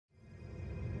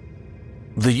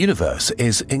The universe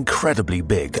is incredibly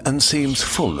big and seems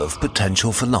full of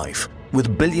potential for life,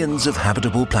 with billions of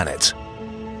habitable planets.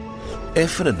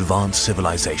 If an advanced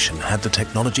civilization had the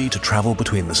technology to travel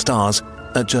between the stars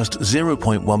at just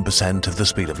 0.1% of the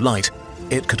speed of light,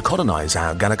 it could colonize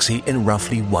our galaxy in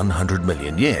roughly 100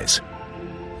 million years,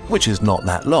 which is not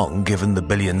that long given the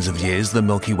billions of years the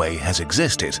Milky Way has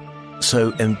existed.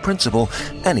 So, in principle,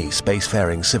 any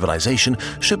spacefaring civilization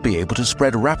should be able to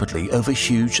spread rapidly over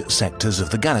huge sectors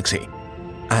of the galaxy.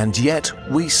 And yet,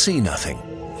 we see nothing,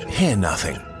 hear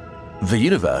nothing. The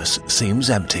universe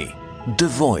seems empty,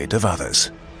 devoid of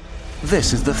others.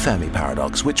 This is the Fermi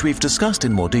paradox, which we've discussed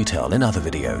in more detail in other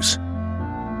videos.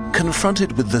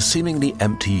 Confronted with the seemingly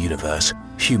empty universe,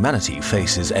 humanity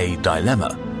faces a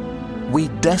dilemma. We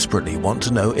desperately want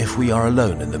to know if we are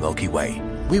alone in the Milky Way.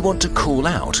 We want to call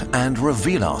out and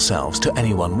reveal ourselves to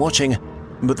anyone watching,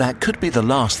 but that could be the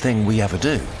last thing we ever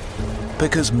do.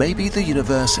 Because maybe the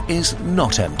universe is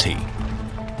not empty.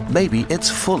 Maybe it's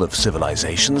full of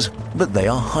civilizations, but they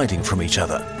are hiding from each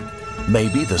other.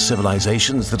 Maybe the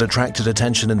civilizations that attracted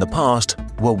attention in the past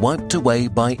were wiped away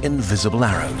by invisible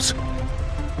arrows.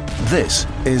 This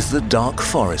is the dark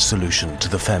forest solution to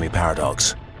the Fermi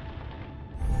paradox.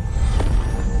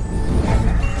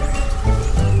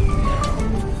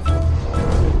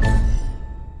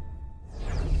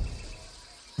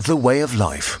 The way of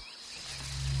life.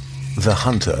 The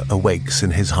hunter awakes in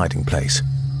his hiding place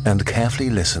and carefully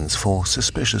listens for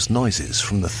suspicious noises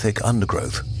from the thick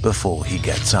undergrowth before he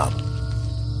gets up.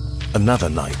 Another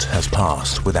night has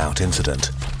passed without incident.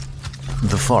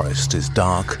 The forest is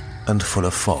dark and full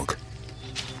of fog.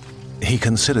 He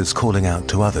considers calling out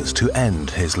to others to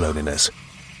end his loneliness,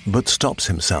 but stops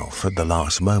himself at the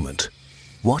last moment.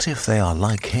 What if they are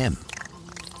like him?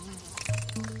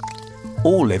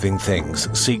 All living things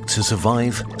seek to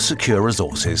survive, secure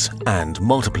resources, and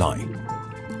multiply.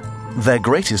 Their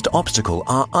greatest obstacle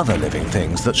are other living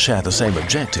things that share the same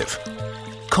objective.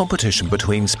 Competition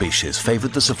between species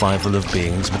favored the survival of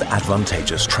beings with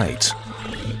advantageous traits.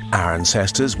 Our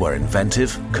ancestors were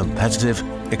inventive, competitive,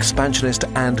 expansionist,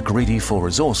 and greedy for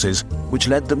resources, which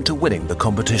led them to winning the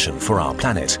competition for our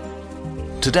planet.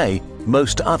 Today,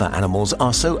 most other animals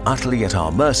are so utterly at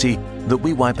our mercy that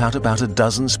we wipe out about a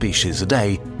dozen species a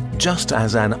day, just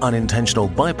as an unintentional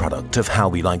byproduct of how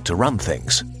we like to run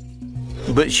things.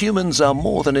 But humans are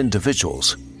more than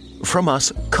individuals. From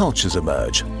us, cultures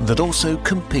emerge that also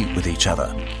compete with each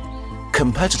other.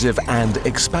 Competitive and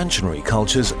expansionary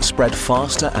cultures spread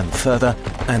faster and further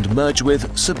and merge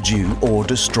with, subdue, or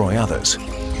destroy others.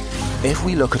 If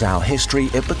we look at our history,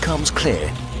 it becomes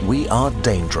clear we are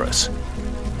dangerous.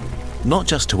 Not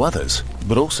just to others,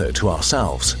 but also to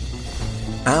ourselves.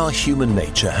 Our human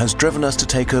nature has driven us to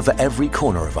take over every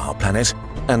corner of our planet,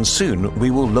 and soon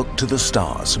we will look to the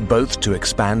stars, both to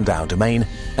expand our domain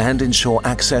and ensure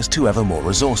access to ever more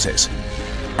resources.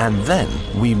 And then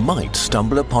we might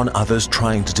stumble upon others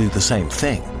trying to do the same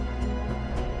thing.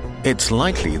 It's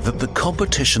likely that the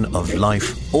competition of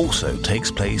life also takes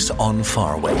place on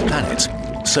faraway planets,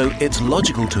 so it's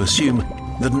logical to assume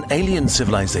that an alien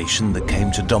civilization that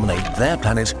came to dominate their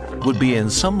planet would be in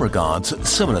some regards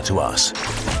similar to us.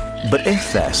 But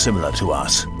if they're similar to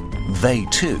us, they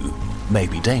too may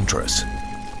be dangerous.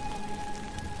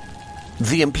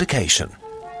 The implication.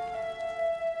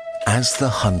 As the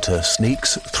hunter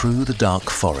sneaks through the dark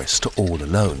forest all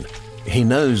alone, he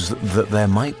knows that there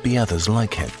might be others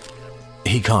like him.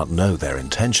 He can't know their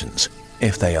intentions,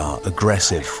 if they are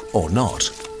aggressive or not.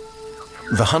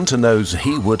 The hunter knows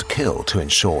he would kill to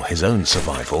ensure his own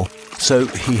survival, so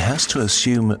he has to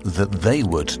assume that they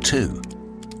would too.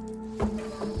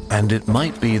 And it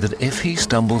might be that if he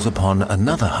stumbles upon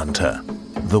another hunter,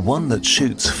 the one that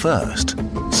shoots first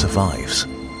survives.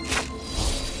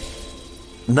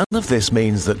 None of this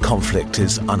means that conflict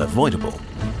is unavoidable.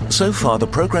 So far, the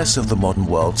progress of the modern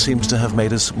world seems to have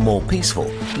made us more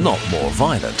peaceful, not more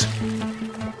violent.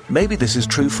 Maybe this is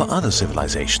true for other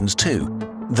civilizations too,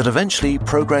 that eventually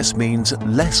progress means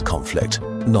less conflict,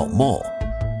 not more.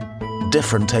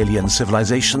 Different alien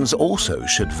civilizations also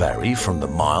should vary from the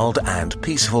mild and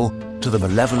peaceful to the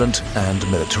malevolent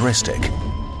and militaristic.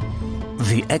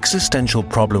 The existential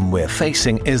problem we're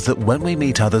facing is that when we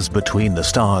meet others between the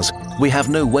stars, we have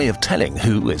no way of telling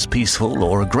who is peaceful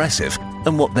or aggressive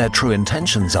and what their true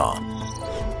intentions are.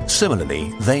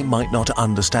 Similarly, they might not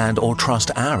understand or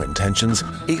trust our intentions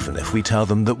even if we tell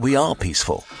them that we are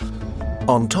peaceful.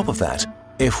 On top of that,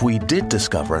 if we did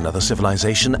discover another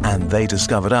civilization and they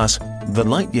discovered us, the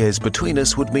light years between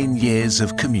us would mean years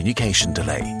of communication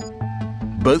delay.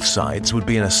 Both sides would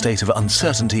be in a state of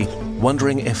uncertainty,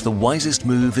 wondering if the wisest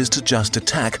move is to just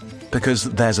attack because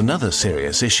there's another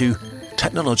serious issue: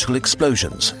 technological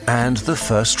explosions and the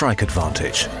first strike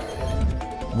advantage.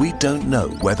 We don't know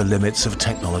where the limits of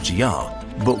technology are,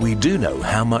 but we do know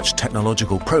how much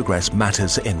technological progress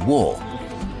matters in war.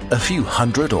 A few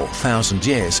hundred or thousand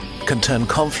years can turn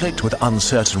conflict with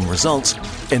uncertain results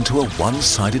into a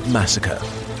one-sided massacre.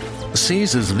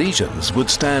 Caesar's legions would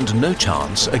stand no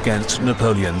chance against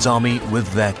Napoleon's army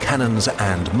with their cannons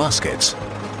and muskets,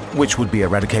 which would be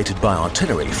eradicated by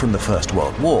artillery from the First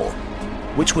World War,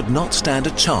 which would not stand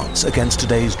a chance against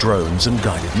today's drones and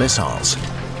guided missiles.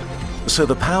 So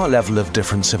the power level of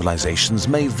different civilizations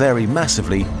may vary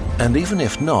massively, and even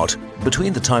if not,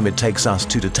 between the time it takes us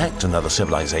to detect another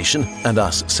civilization and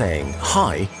us saying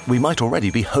hi, we might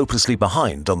already be hopelessly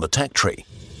behind on the tech tree.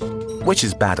 Which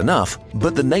is bad enough,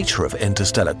 but the nature of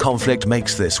interstellar conflict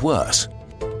makes this worse.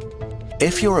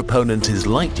 If your opponent is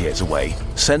light years away,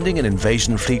 sending an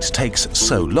invasion fleet takes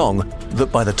so long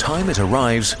that by the time it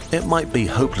arrives, it might be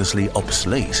hopelessly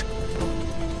obsolete.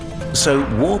 So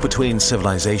war between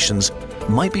civilizations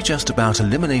might be just about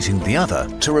eliminating the other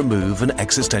to remove an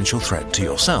existential threat to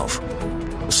yourself.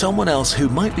 Someone else who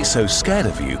might be so scared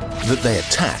of you that they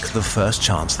attack the first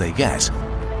chance they get.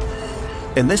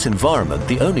 In this environment,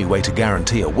 the only way to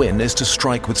guarantee a win is to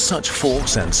strike with such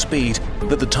force and speed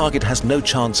that the target has no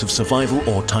chance of survival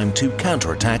or time to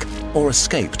counterattack or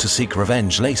escape to seek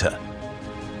revenge later.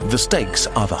 The stakes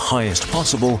are the highest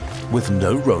possible, with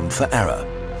no room for error.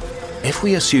 If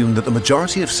we assume that the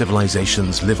majority of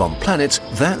civilizations live on planets,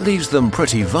 that leaves them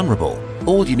pretty vulnerable.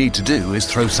 All you need to do is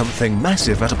throw something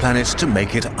massive at a planet to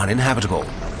make it uninhabitable.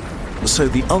 So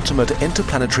the ultimate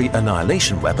interplanetary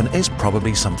annihilation weapon is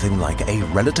probably something like a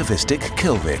relativistic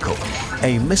kill vehicle,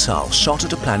 a missile shot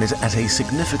at a planet at a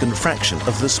significant fraction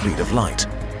of the speed of light.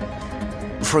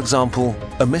 For example,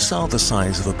 a missile the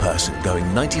size of a person going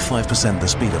 95% the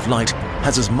speed of light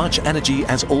has as much energy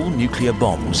as all nuclear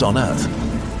bombs on Earth.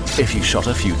 If you shot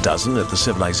a few dozen at the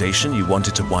civilization you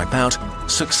wanted to wipe out,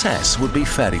 success would be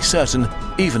fairly certain.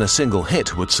 Even a single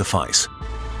hit would suffice.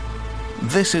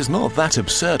 This is not that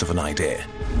absurd of an idea.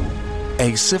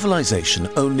 A civilization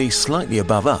only slightly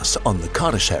above us on the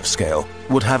Kardashev scale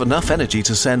would have enough energy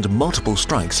to send multiple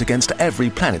strikes against every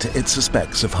planet it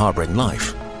suspects of harboring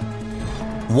life.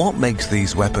 What makes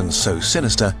these weapons so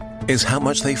sinister is how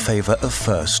much they favor a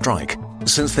first strike,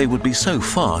 since they would be so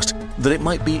fast that it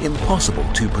might be impossible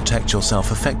to protect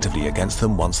yourself effectively against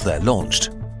them once they're launched.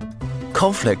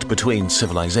 Conflict between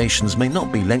civilizations may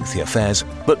not be lengthy affairs,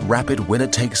 but rapid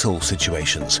winner-takes-all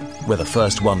situations, where the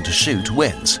first one to shoot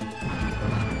wins.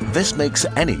 This makes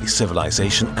any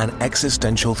civilization an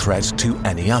existential threat to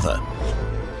any other.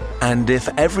 And if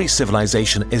every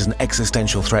civilization is an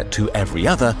existential threat to every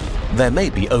other, there may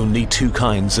be only two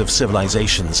kinds of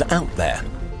civilizations out there: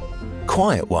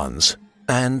 quiet ones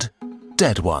and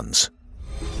dead ones.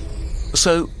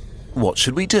 So, what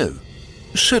should we do?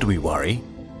 Should we worry?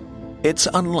 It's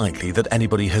unlikely that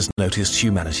anybody has noticed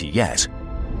humanity yet.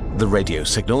 The radio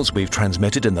signals we've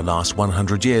transmitted in the last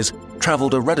 100 years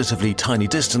traveled a relatively tiny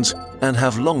distance and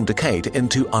have long decayed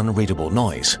into unreadable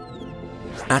noise.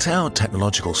 At our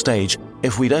technological stage,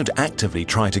 if we don't actively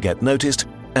try to get noticed,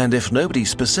 and if nobody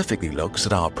specifically looks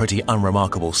at our pretty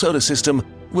unremarkable solar system,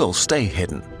 we'll stay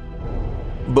hidden.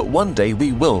 But one day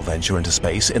we will venture into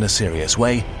space in a serious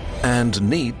way and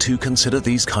need to consider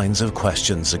these kinds of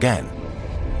questions again.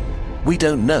 We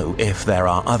don't know if there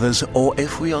are others or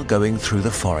if we are going through the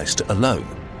forest alone.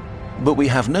 But we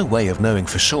have no way of knowing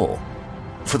for sure.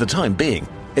 For the time being,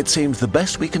 it seems the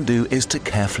best we can do is to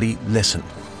carefully listen.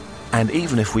 And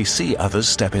even if we see others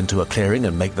step into a clearing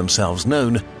and make themselves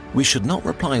known, we should not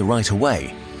reply right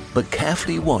away, but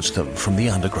carefully watch them from the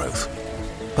undergrowth.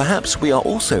 Perhaps we are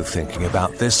also thinking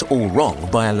about this all wrong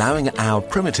by allowing our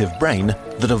primitive brain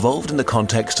that evolved in the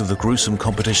context of the gruesome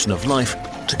competition of life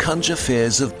to conjure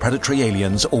fears of predatory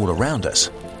aliens all around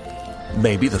us.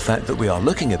 Maybe the fact that we are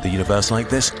looking at the universe like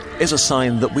this is a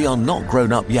sign that we are not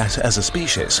grown up yet as a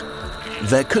species.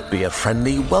 There could be a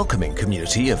friendly, welcoming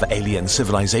community of alien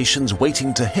civilizations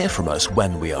waiting to hear from us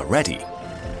when we are ready.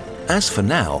 As for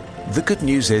now, the good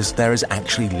news is there is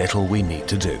actually little we need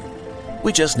to do.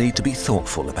 We just need to be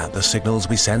thoughtful about the signals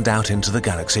we send out into the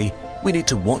galaxy. We need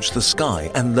to watch the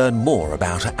sky and learn more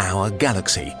about our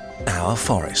galaxy, our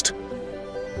forest.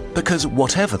 Because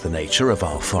whatever the nature of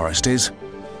our forest is,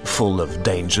 full of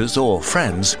dangers or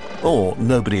friends, or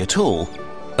nobody at all,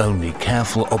 only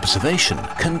careful observation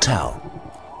can tell.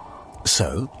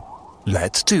 So,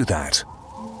 let's do that.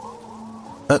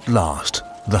 At last,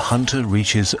 the hunter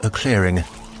reaches a clearing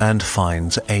and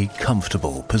finds a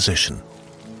comfortable position.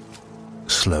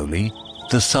 Slowly,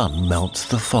 the sun melts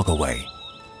the fog away.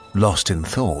 Lost in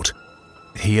thought,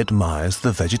 he admires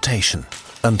the vegetation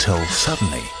until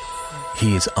suddenly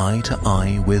he is eye to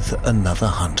eye with another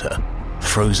hunter,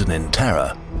 frozen in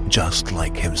terror just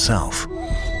like himself.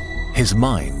 His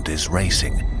mind is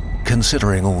racing,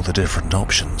 considering all the different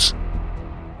options.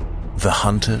 The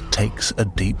hunter takes a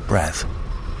deep breath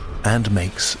and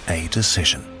makes a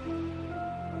decision.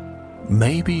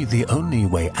 Maybe the only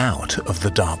way out of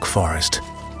the dark forest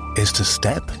is to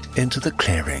step into the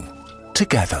clearing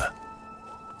together.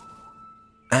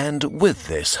 And with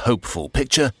this hopeful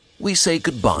picture, we say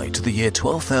goodbye to the year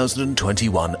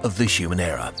 12,021 of the human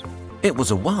era. It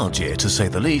was a wild year to say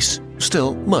the least,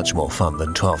 still much more fun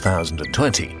than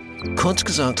 12,020.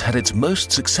 Kurzgesagt had its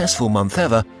most successful month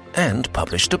ever and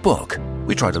published a book.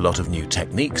 We tried a lot of new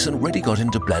techniques and really got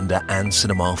into Blender and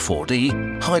Cinema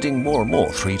 4D, hiding more and more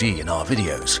 3D in our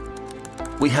videos.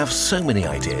 We have so many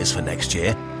ideas for next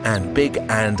year and big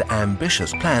and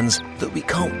ambitious plans that we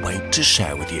can't wait to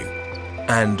share with you.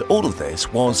 And all of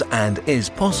this was and is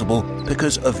possible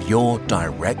because of your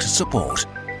direct support.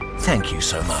 Thank you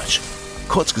so much.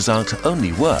 Kurzgesagt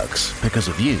only works because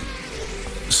of you.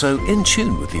 So in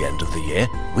tune with the end of the year,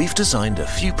 we've designed a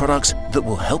few products that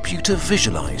will help you to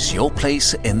visualize your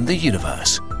place in the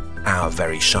universe. Our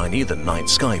very shiny The Night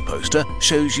Sky poster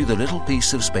shows you the little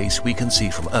piece of space we can see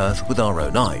from Earth with our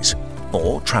own eyes,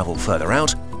 or travel further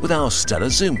out with our Stellar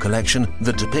Zoom collection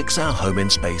that depicts our home in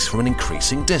space from an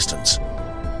increasing distance.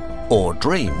 Or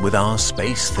dream with our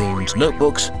space-themed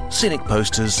notebooks, scenic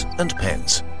posters, and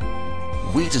pins.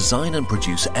 We design and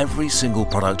produce every single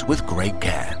product with great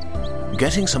care.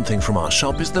 Getting something from our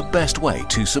shop is the best way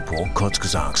to support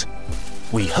Kurzgesagt.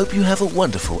 We hope you have a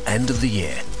wonderful end of the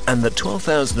year and that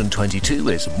 12,022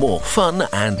 is more fun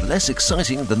and less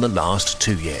exciting than the last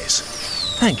 2 years.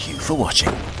 Thank you for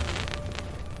watching.